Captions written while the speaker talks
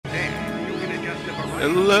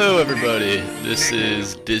Hello everybody, this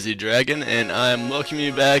is DizzzyDragon and I'm welcoming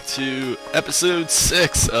you back to episode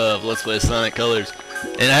 6 of Let's Play Sonic Colors.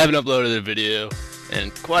 And I haven't uploaded a video in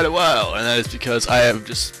quite a while, and that is because I have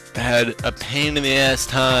just had a pain in the ass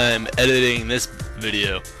time editing this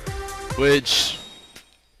video. Which,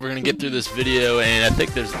 we're gonna get through this video, and I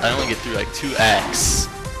think I only get through like 2 acts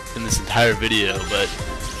in this entire video, but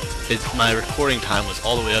my recording time was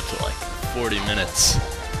all the way up to like 40 minutes.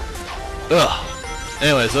 Ugh.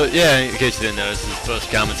 Anyway, so yeah, in case you didn't notice, this is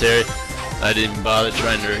post-commentary. I didn't bother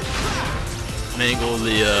trying to mangle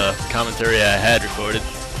the commentary I had recorded.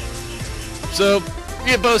 So, we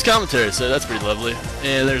get post-commentary, so that's pretty lovely.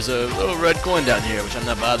 And there's a little red coin down here, which I'm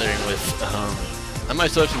not bothering with. I might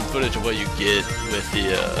show some footage of what you get with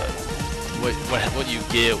the, what you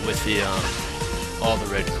get with the, all the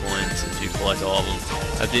red coins if you collect all of them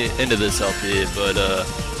at the end of this LP. But,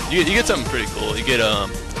 you get something pretty cool. You get,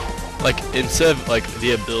 like, instead of like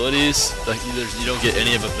the abilities, like you don't get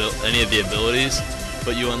any of the abilities,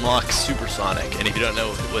 but you unlock Supersonic. And if you don't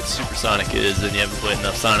know what Supersonic is, then you haven't played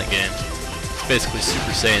enough Sonic games. It's basically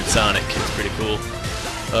Super Saiyan Sonic. It's pretty cool.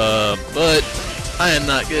 But I am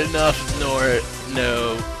not good enough, nor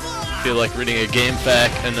feel like reading a game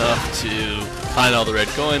fact enough to find all the red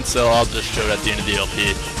coins. So I'll just show it at the end of the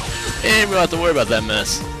LP, and we don't have to worry about that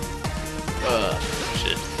mess.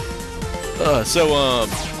 Shit.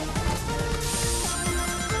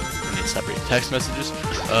 Separate text messages.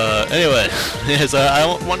 Anyway, yeah, so I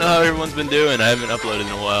want to know how everyone's been doing. I haven't uploaded in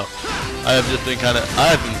a while. I've been kind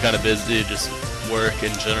of busy, just work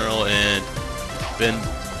in general, and been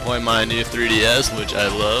playing my new 3DS, which I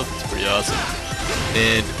love. It's pretty awesome,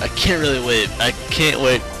 and I can't really wait. I can't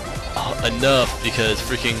wait enough because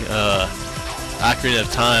freaking Ocarina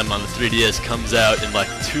of Time on the 3DS comes out in like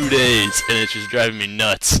 2 days, and it's just driving me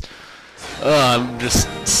nuts. I'm just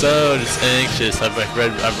so anxious. I've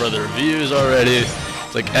read the reviews already.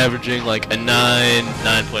 It's like averaging like a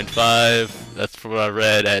 9.5. That's from what I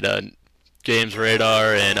read at Games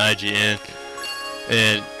Radar and IGN,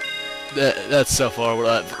 and that's so far what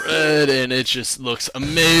I've read, and it just looks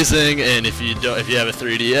amazing. And if you have a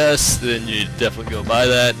 3DS, then you definitely go buy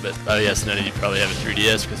that. But I guess none of you probably have a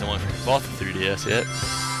 3DS because no one bought the 3DS yet.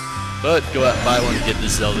 But go out and buy one and get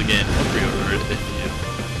this Zelda game. Or pre-order it if you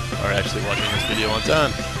are actually watching this video on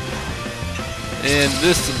time. And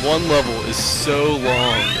this one level is so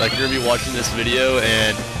long. Like, you're gonna be watching this video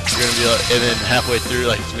and you're gonna be like, and then halfway through,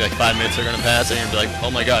 like, it's gonna be like 5 minutes are gonna pass, and you're gonna be like,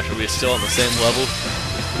 oh my gosh, are we still on the same level?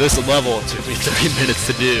 This level took me 30 minutes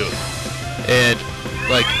to do. And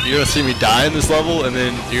like, you're gonna see me die in this level, and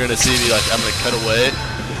then you're gonna see me like, I'm gonna cut away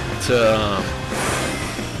to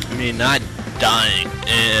me not dying,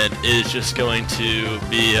 and it's just going to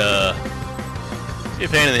be a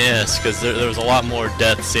pain in the ass because there was a lot more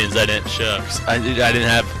death scenes I didn't show. I didn't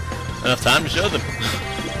have enough time to show them.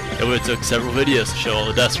 It would have took several videos to show all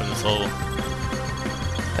the deaths from this level.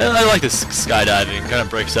 And I like this skydiving. Kind of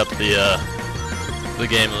breaks up the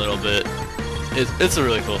game a little bit. It's a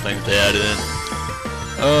really cool thing that they added in.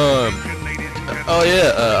 Oh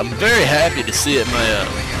yeah, I'm very happy to see it. My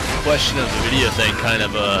question of the video thing kind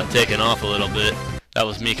of taken off a little bit. That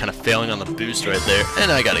was me kind of failing on the boost right there,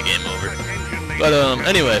 and I got a game over. But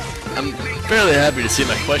anyway, I'm fairly happy to see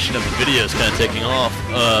my question of the videos kind of taking off.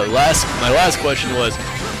 My last question was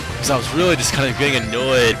because I was really just kind of getting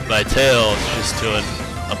annoyed by Tails, just to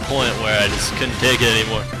a point where I just couldn't take it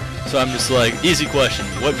anymore. So I'm just like, easy question: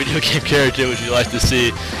 what video game character would you like to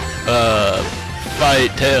see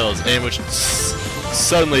fight Tails? And which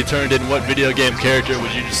suddenly turned in, what video game character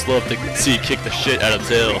would you just love to see kick the shit out of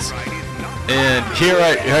Tails? And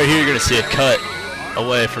right here you're gonna see a cut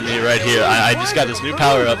away from me right here. I just got this new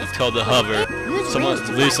power-up. It's called the Hover. Someone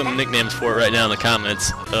leave some nicknames for it right now in the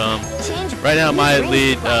comments. Right now my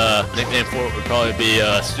lead nickname for it would probably be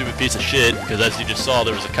Stupid Piece of Shit, because as you just saw,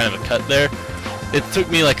 there was a kind of a cut there. It took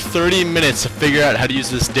me like 30 minutes to figure out how to use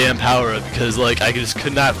this damn power-up, because like I just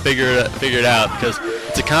could not figure it out, because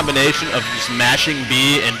it's a combination of just mashing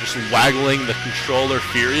B and just waggling the controller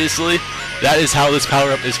furiously. That is how this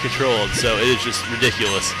power-up is controlled, so it is just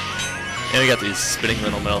ridiculous. And we got these spinning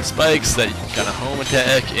little metal spikes that you can kind of home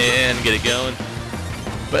attack and get it going.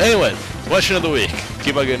 But anyway, question of the week.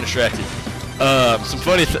 Keep on getting distracted. I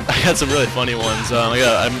got some really funny ones.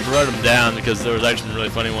 I wrote them down because there was actually some really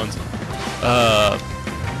funny ones.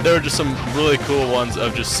 There were just some really cool ones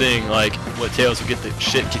of just seeing like what Tails would get the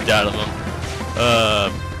shit kicked out of them.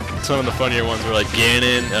 Some of the funnier ones were like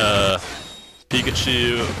Ganon,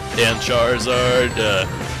 Pikachu, and Charizard.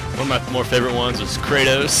 One of my more favorite ones was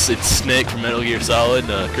Kratos. It's Snake from Metal Gear Solid.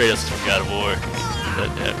 Kratos is from God of War.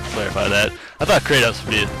 But, yeah, clarify that. I thought Kratos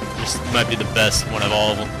would be might be the best one of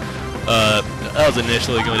all of them. That was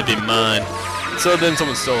initially going to be mine. So then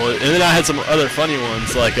someone stole it, and then I had some other funny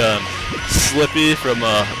ones like Slippy from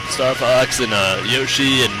Star Fox and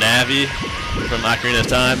Yoshi and Navi from Ocarina of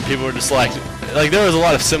Time. People were just like there was a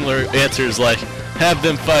lot of similar answers, like have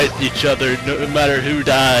them fight each other, no matter who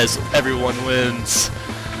dies, everyone wins.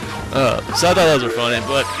 So I thought those were funny,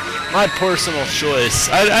 but my personal choice,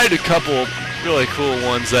 I had a couple really cool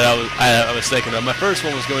ones that I was thinking of. My first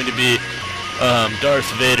one was going to be Darth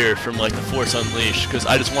Vader from like the Force Unleashed, because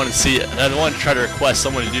I just wanted to see, I wanted to try to request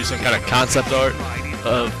someone to do some kind of concept art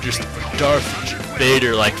of just Darth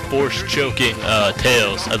Vader like force choking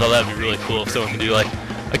Tails. I thought that would be really cool if someone could do like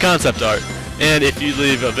a concept art. And if you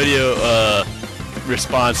leave a video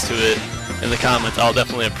response to it in the comments, I'll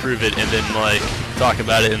definitely approve it and then like talk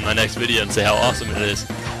about it in my next video and say how awesome it is.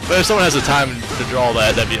 But if someone has the time to draw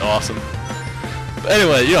that, that'd be awesome. But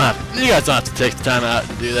anyway, you guys don't have to take the time out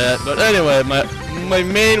to do that. But anyway, my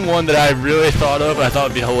main one that I really thought of, I thought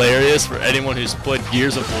would be hilarious for anyone who's played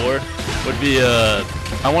Gears of War, would be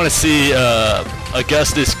I want to see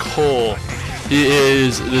Augustus Cole. He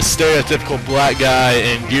is the stereotypical black guy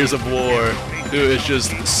in Gears of War who is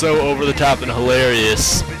just so over the top and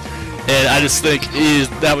hilarious. And I just think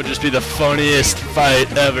that would just be the funniest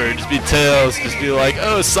fight ever. Just be Tails, just be like,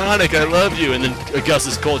 oh Sonic, I love you, and then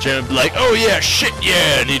Augustus Cole would be like, oh yeah, shit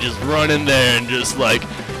yeah, and he just run in there and just like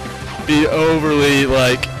be overly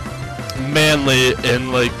like manly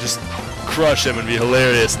and like just crush him and be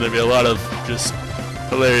hilarious, and there'd be a lot of just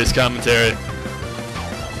hilarious commentary.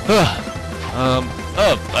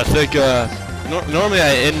 I think normally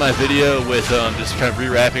I end my video with just kind of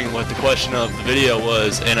re-wrapping what the question of the video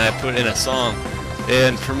was, and I put in a song.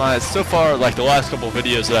 And for my, so far, like the last couple of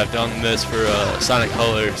videos that I've done this for Sonic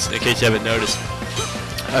Colors, in case you haven't noticed,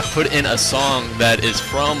 I've put in a song that is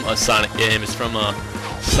from a Sonic game. It's from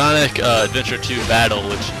Sonic Adventure 2 Battle,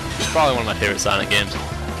 which is probably one of my favorite Sonic games.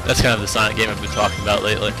 That's kind of the Sonic game I've been talking about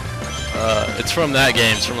lately. It's from that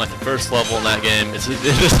game. It's from like the first level in that game.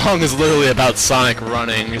 This song is literally about Sonic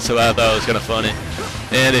running, so I thought it was kind of funny.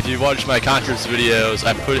 And if you watch my Conquerors videos,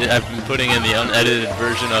 I've been putting in the unedited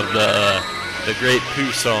version of the Great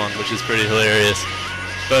Pooh song, which is pretty hilarious.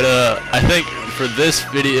 But I think for this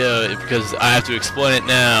video, because I have to explain it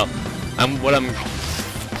now, what I'm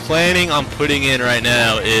planning on putting in right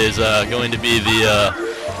now is going to be the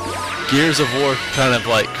Gears of War kind of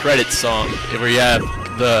like credit song, where you have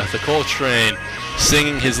the Coltrane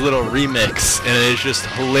singing his little remix, and it is just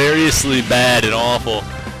hilariously bad and awful.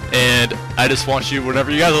 And I just want you,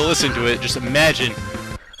 whenever you guys are listening to it, just imagine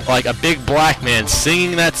like a big black man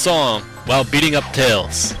singing that song while beating up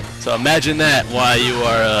Tails. So imagine that while you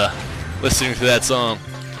are listening to that song.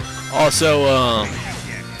 Also,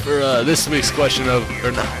 for this week's question of,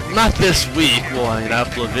 or not this week, well, I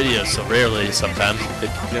upload videos so rarely sometimes,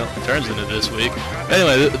 it turns into this week.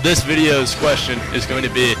 Anyway, this video's question is going to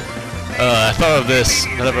be, I thought of this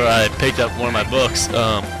whenever I picked up one of my books,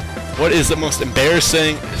 what is the most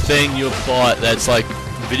embarrassing thing you've bought that's like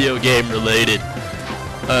video game related?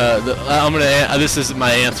 This isn't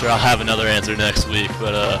my answer, I'll have another answer next week,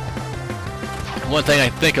 but one thing I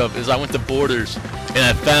think of is I went to Borders and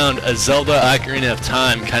I found a Zelda Ocarina of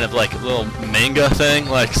Time kind of like little manga thing,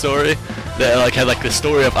 like story, that like had like the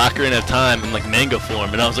story of Ocarina of Time in like manga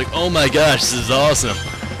form, and I was like, oh my gosh, this is awesome.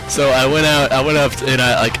 So I went up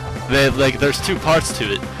and there's two parts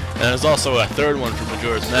to it, and there's also a third one for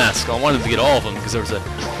Majora's Mask. I wanted to get all of them because there was a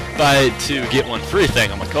buy two get one free thing.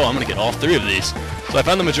 I'm like, oh, I'm gonna get all three of these. So I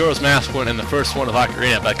found the Majora's Mask one and the first one of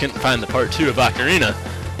Ocarina, but I couldn't find the part 2 of Ocarina.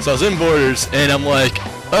 So I was in Borders, and I'm like,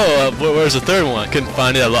 oh, where's the third one? I couldn't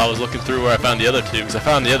find it. I was looking through where I found the other two, because I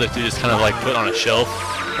found the other two just kind of like put on a shelf,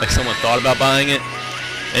 like someone thought about buying it,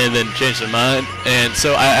 and then changed their mind. And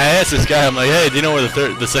so I asked this guy, I'm like, hey, do you know where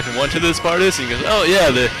the second one to this part is? And he goes, oh yeah.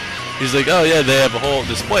 He's like, oh yeah, they have a whole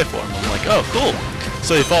display for them. I'm like, oh cool.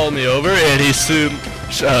 So he followed me over, and he soon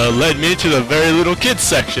led me to the very little kids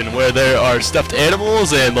section where there are stuffed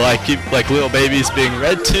animals and like little babies being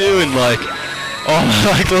read to, and like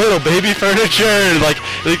like the little baby furniture, and like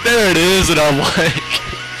there it is, and I'm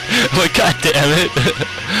like god damn it.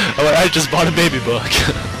 I'm like, I just bought a baby book.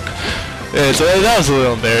 Yeah, so that was a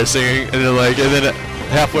little embarrassing, and then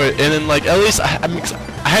halfway, and then like at least I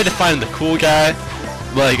had to find the cool guy,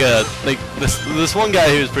 like this one guy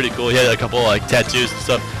who was pretty cool. He had a couple like tattoos and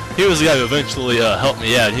stuff. He was the guy who eventually helped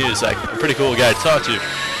me out. He was like a pretty cool guy to talk to.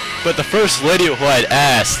 But the first lady who I'd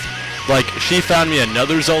asked, like she found me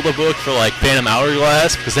another Zelda book for like Phantom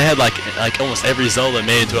Hourglass because they had like almost every Zelda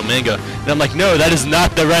made into a manga, and I'm like, no, that is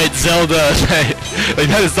not the right Zelda. Like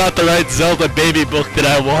that is not the right Zelda baby book that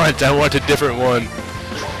I want. I want a different one.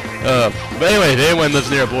 But anyway, if anyone lives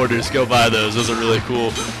near borders, go buy those. Those are really cool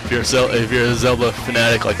if you're a Zelda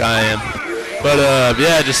fanatic like I am. But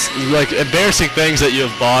yeah, just like embarrassing things that you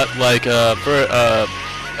have bought. Like for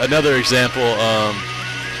another example,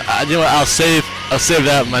 you know what, I'll save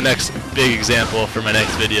that my next big example for my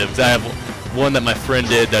next video because I have one that my friend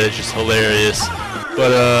did that is just hilarious.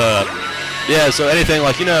 But yeah, so anything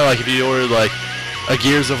like, you know, like if you ordered like a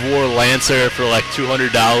Gears of War Lancer for like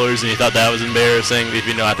 $200 and you thought that was embarrassing, if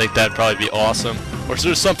you know, I think that'd probably be awesome. Or so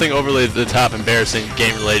there's something overly at the top embarrassing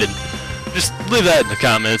game related, just leave that in the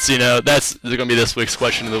comments. You know, that's gonna be this week's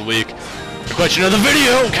question of the week, the question of the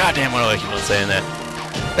video. God damn, why do I keep on saying that?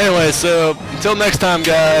 Anyway, so until next time,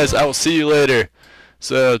 guys, I will see you later.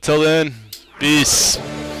 So till then, peace.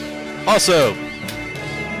 Also,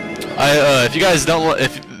 if you guys don't,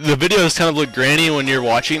 if the videos kind of look grainy when you're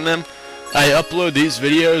watching them, I upload these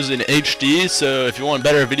videos in HD, so if you want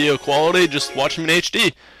better video quality, just watch them in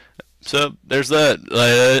HD. So there's that.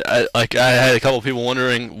 I had a couple people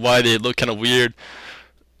wondering why they look kind of weird,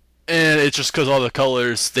 and it's just because all the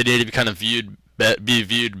colors, they need to be kind of be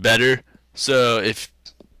viewed better. So if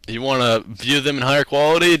you want to view them in higher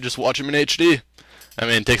quality, just watch them in HD. I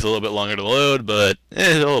mean, it takes a little bit longer to load, but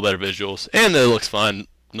a little better visuals, and it looks fine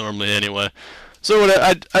normally anyway. So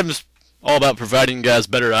I'm just all about providing you guys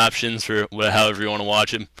better options for however you want to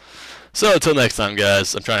watch them. So until next time,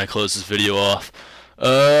 guys, I'm trying to close this video off.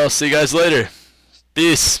 I'll see you guys later.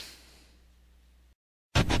 Peace.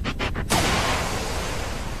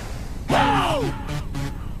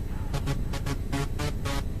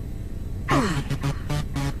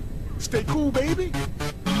 Stay cool, baby.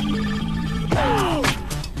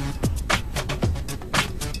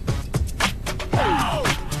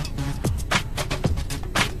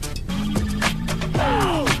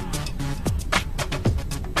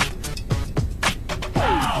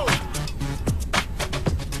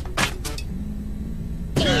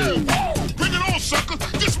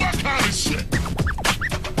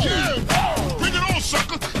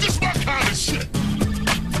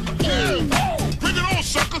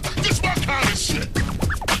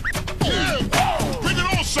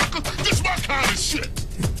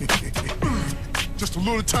 Just a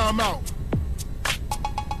little time out.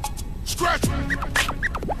 Scratch.